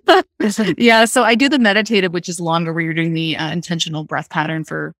 Yeah. So I do the meditative, which is longer, where you're doing the intentional breath pattern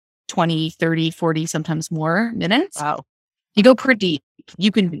for 20, 30, 40, sometimes more minutes. Wow. You go pretty deep.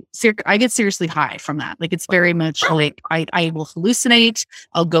 You can, I get seriously high from that. Like it's very much like I will hallucinate.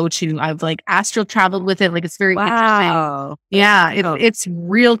 I've like astral traveled with it. Like it's very interesting. Yeah. It's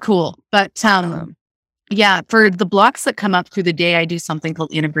real cool. But yeah, for the blocks that come up through the day, I do something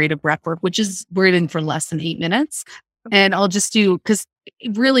called integrative breath work, which is breathing for less than 8 minutes. And I'll just do, because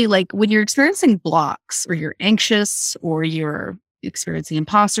really like when you're experiencing blocks or you're anxious or you're experiencing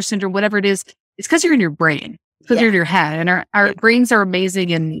imposter syndrome, whatever it is, it's because you're in your brain, because you're in your head. And our brains are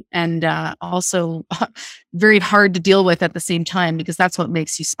amazing and also very hard to deal with at the same time, because that's what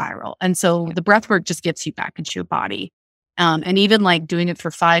makes you spiral. And so the breath work just gets you back into your body. And even like doing it for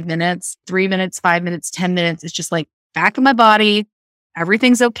 5 minutes, 3 minutes, 5 minutes, 10 minutes, it's just like back in my body.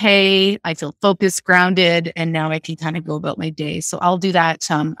 Everything's okay. I feel focused, grounded, and now I can kind of go about my day. So I'll do that.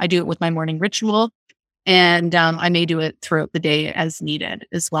 I do it with my morning ritual, and I may do it throughout the day as needed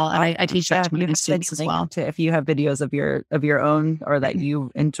as well. And I teach that to my students as well. If you have videos of your own or that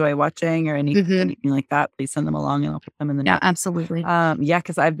you enjoy watching or anything like that, please send them along and I'll put them in the notes. Yeah, absolutely.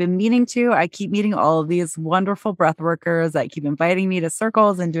 Because I've been meaning to. I keep meeting all of these wonderful breath workers that keep inviting me to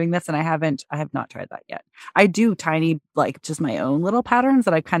circles and doing this, and I have not tried that yet. I do tiny, like just my own little patterns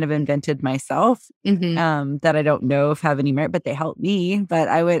that I've kind of invented myself, that I don't know if have any merit, but they help me. But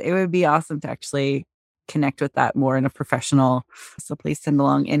it would be awesome to actually connect with that more in a professional. So please send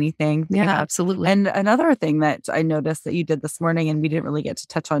along anything. Yeah, absolutely. And another thing that I noticed that you did this morning, and we didn't really get to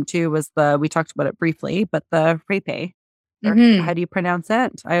touch on too, was we talked about it briefly, but the Rape. How do you pronounce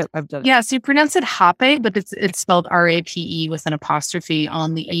it? I've done it. Yeah, so you pronounce it Hape, but it's spelled RAPE with an apostrophe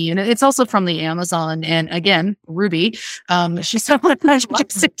on the E. And it's also from the Amazon. And again, Ruby, she's someone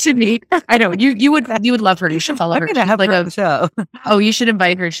majestic to me. I know you would love her. You should follow her. I'm gonna have her on the show. Oh, you should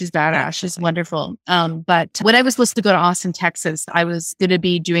invite her. She's badass. She's wonderful. But when I was supposed to go to Austin, Texas, I was going to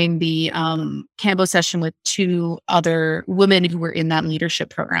be doing the Cambo session with 2 other women who were in that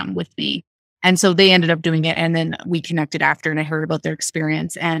leadership program with me. And so they ended up doing it. And then we connected after, and I heard about their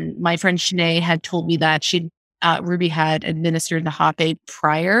experience. And my friend Shanae had told me that Ruby had administered the Hape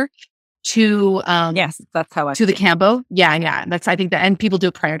prior to, yes, that's how to the Cambo. Yeah. I think that, and people do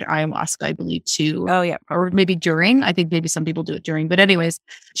it prior to ayahuasca, I believe too. Oh yeah. Or maybe during. I think maybe some people do it during, but anyways,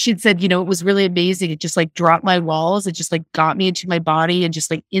 she'd said, it was really amazing. It just like dropped my walls. It just like got me into my body and just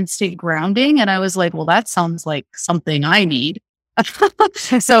like instant grounding. And I was like, well, that sounds like something I need.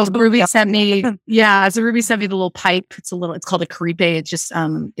 So Ruby sent me the little pipe. It's called a caripe. It's just,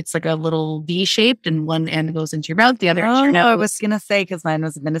 it's like a little V shaped, and one end goes into your mouth. The other into your nose. I was going to say, cause mine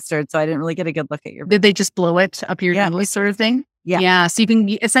was administered, so I didn't really get a good look at your. Did they just blow it up your nose sort of thing? Yeah. Yeah. So you can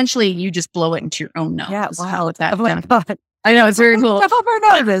essentially, you just blow it into your own nose. Yeah. Wow. That I know, it's very cool. Stuff up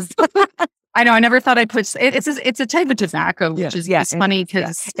our noses. I know. I never thought I'd put it's a type of tobacco, which is funny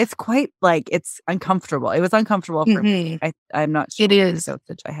because it's quite like it's uncomfortable. It was uncomfortable for me. I'm not sure it is the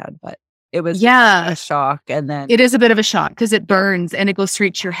dosage I had, but it was a shock. And then it is a bit of a shock because it burns and it goes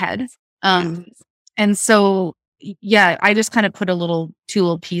straight to your head. And so I just kind of put 2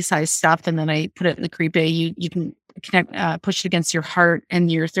 little pea-sized stuff, and then I put it in the crepe. You can connect, push it against your heart and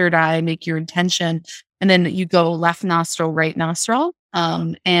your third eye, make your intention, and then you go left nostril, right nostril.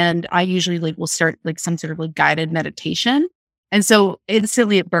 And I usually will start some sort of guided meditation. And so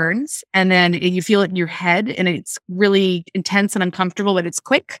instantly it burns, and then you feel it in your head, and it's really intense and uncomfortable, but it's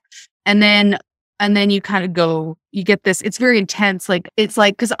quick. And then And then you kind of go, you get this, it's very intense. Like, it's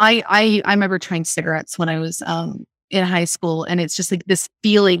like, cause I remember trying cigarettes when I was, in high school, and it's just like this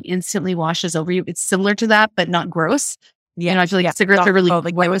feeling instantly washes over you. It's similar to that, but not gross. Yeah. You know, I feel like cigarettes are really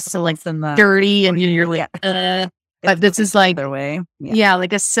gross, so like dirty, and you're like, but this is like, way. Yeah,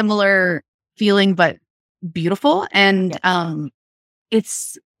 like a similar feeling, but beautiful. And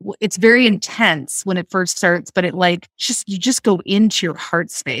it's very intense when it first starts, but it like you just go into your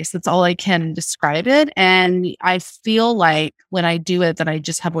heart space. That's all I can describe it. And I feel like when I do it, that I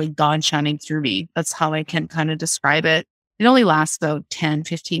just have like God shining through me. That's how I can kind of describe it. It only lasts about 10,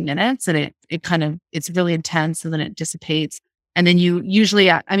 15 minutes, and it's really intense, and then it dissipates. And then you usually,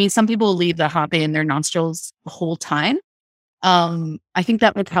 I mean, some people leave the hot bay in their nostrils the whole time. I think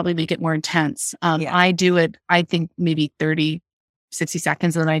that would probably make it more intense. I do it, I think maybe 30, 60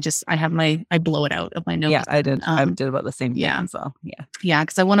 seconds. And then I blow it out of my nose. Yeah, I did. I did about the same thing as well. Yeah. Yeah.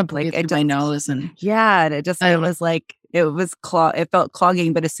 Cause I want to breathe through my nose. And and it felt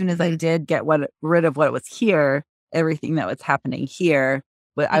clogging. But as soon as I did get rid of what was here, everything that was happening here,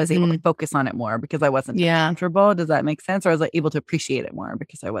 but I was able to focus on it more because I wasn't comfortable. Does that make sense? Or I was able to appreciate it more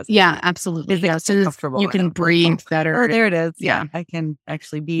because I wasn't. Yeah, absolutely. Yeah, so comfortable. You can breathe better. Oh, there it is. Yeah. I can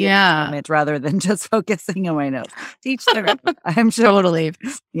actually be in the moment rather than just focusing on my nose. Teach their I'm sure. Totally.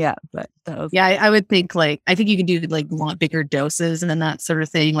 Yeah. But that was I would think I think you can do like bigger doses and then that sort of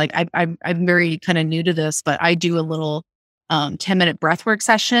thing. Like I'm very kind of new to this, but I do a little 10-minute breathwork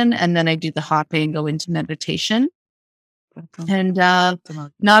session, and then I do the hot bay and go into meditation. And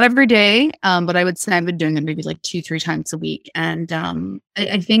not every day, but I would say I've been doing it maybe like 2-3 times a week. And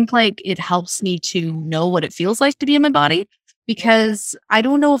I think like it helps me to know what it feels like to be in my body, because I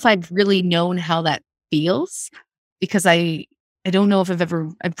don't know if I've really known how that feels, because I don't know if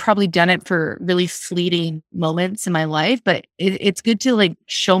I've probably done it for really fleeting moments in my life, but it's good to like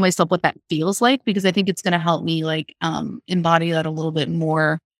show myself what that feels like, because I think it's going to help me like embody that a little bit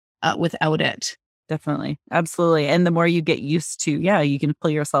more without it. Definitely. Absolutely. And the more you get used to, you can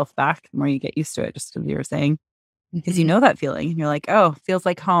pull yourself back, the more you get used to it, just as you were saying, because you know that feeling and you're like, oh, feels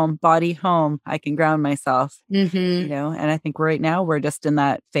like home, body home. I can ground myself, you know? And I think right now we're just in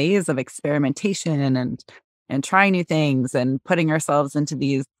that phase of experimentation and trying new things and putting ourselves into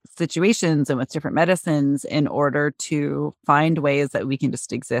these situations and with different medicines in order to find ways that we can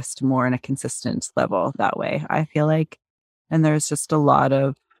just exist more in a consistent level that way, I feel like. And there's just a lot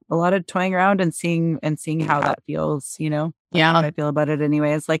of toying around and seeing how that feels, you know? Yeah. How I feel about it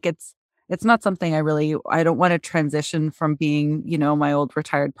anyway. It's like, it's not something I don't want to transition from being, you know, my old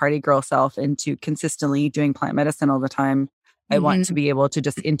retired party girl self into consistently doing plant medicine all the time. I want to be able to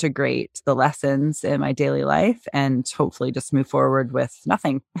just integrate the lessons in my daily life and hopefully just move forward with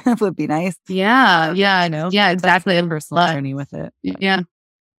nothing. Would be nice. Yeah. Yeah. You know? Yeah, exactly. A personal journey with it. Yeah.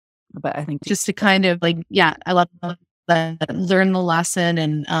 But I think just to kind of like, I love that, learn the lesson,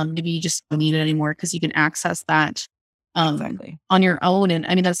 and maybe you just don't need it anymore because you can access that exactly on your own. And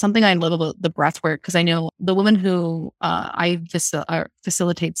I mean, that's something I love about the breath work, because I know the woman who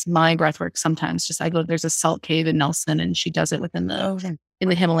facilitates my breath work sometimes, there's a salt cave in Nelson, and she does it within the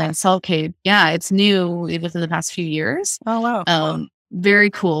Himalayan salt cave. Yeah, it's new within the past few years. Oh, wow. Very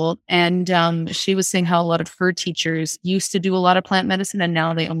cool. And she was saying how a lot of her teachers used to do a lot of plant medicine, and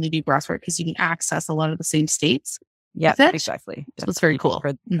now they only do breath work because you can access a lot of the same states. Yeah, exactly. So it's very cool.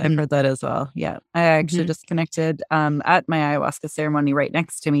 I've heard that as well. Yeah. I actually just connected at my ayahuasca ceremony. Right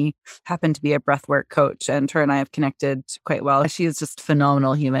next to me happened to be a breathwork coach, and her and I have connected quite well. She is just a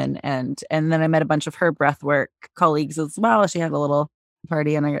phenomenal human. And then I met a bunch of her breathwork colleagues as well. She had a little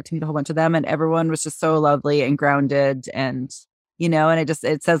party and I got to meet a whole bunch of them, and everyone was just so lovely and grounded, and you know, and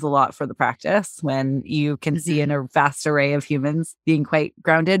it says a lot for the practice when you can see in a vast array of humans being quite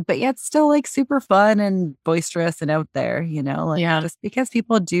grounded, but yet still like super fun and boisterous and out there, you know, like just because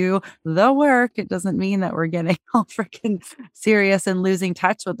people do the work, it doesn't mean that we're getting all freaking serious and losing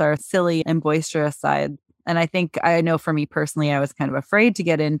touch with our silly and boisterous side. And I know for me personally, I was kind of afraid to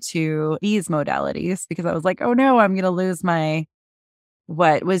get into these modalities because I was like, oh no, I'm going to lose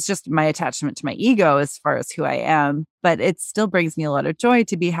what was just my attachment to my ego as far as who I am. But it still brings me a lot of joy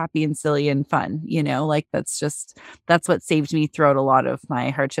to be happy and silly and fun, you know, like that's what saved me throughout a lot of my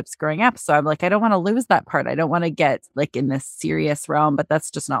hardships growing up. So I'm like, I don't want to lose that part. I don't want to get like in this serious realm, but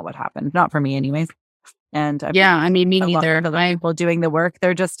that's just not what happened. Not for me anyways. And I mean, me neither. People doing the work,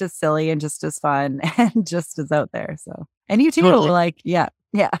 they're just as silly and just as fun and just as out there. So, and you too, totally. like,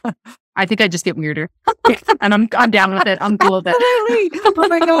 Yeah. I think I just get weirder. And I'm down with it. I'm cool with it. Oh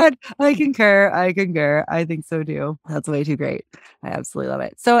my God. I concur. I think so too. That's way too great. I absolutely love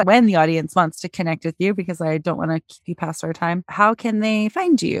it. So when the audience wants to connect with you, because I don't want to keep you past our time, how can they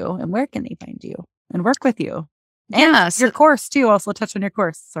find you and where can they find you and work with you? And your course too. Also touch on your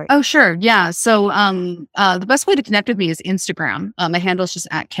course. Sorry. Oh, sure. Yeah. So the best way to connect with me is Instagram. My handle is just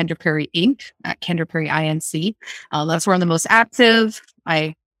at Kendra Perry Inc. at Kendra Perry INC. That's where I'm the most active.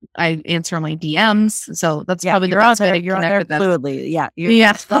 I answer my DMs. So that's probably the best way to connect with fluidly. Yeah.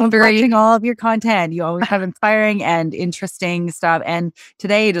 I'm watching all of your content. You always have inspiring and interesting stuff. And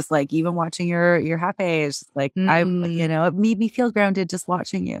today, just like even watching your happy is just like, it made me feel grounded just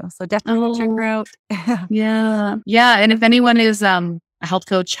watching you. So definitely check her out. Yeah. And if anyone is a health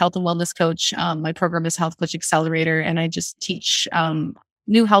coach, health and wellness coach, my program is Health Coach Accelerator. And I just teach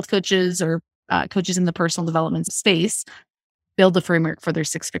new health coaches or coaches in the personal development space build a framework for their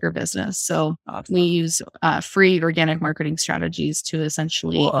 6-figure business. So we use free organic marketing strategies to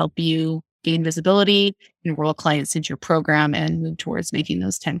essentially help you gain visibility, enroll clients into your program, and move towards making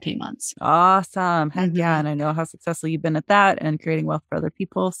those 10K months. Awesome. Heck yeah. And I know how successful you've been at that and creating wealth for other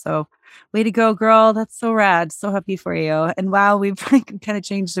people. So way to go, girl. That's so rad. So happy for you. And wow, we've kind of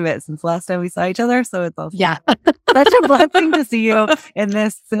changed a bit since last time we saw each other. So it's also such a blessing to see you in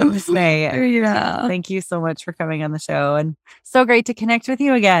this way. Yeah. Thank you so much for coming on the show. And so great to connect with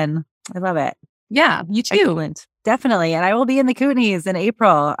you again. I love it. Yeah, you too. Excellent. Definitely. And I will be in the Kootenays in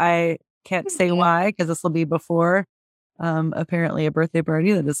April. I can't say why, because this will be before apparently a birthday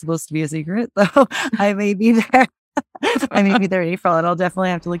party that is supposed to be a secret. So I may be there. I may be there in April, and I'll definitely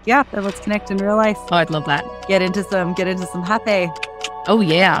have to look you up and let's connect in real life. Oh, I'd love that. Get into some happy. Oh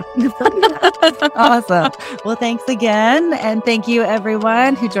yeah. Awesome. Well, thanks again. And thank you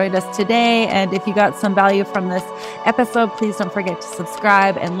everyone who joined us today. And if you got some value from this episode, please don't forget to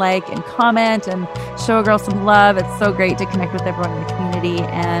subscribe and like and comment and show a girl some love. It's so great to connect with everyone in the community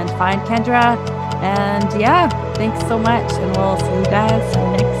and find Kendra. And yeah, thanks so much. And we'll see you guys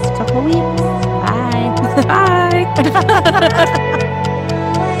in the next couple of weeks. Bye. Bye.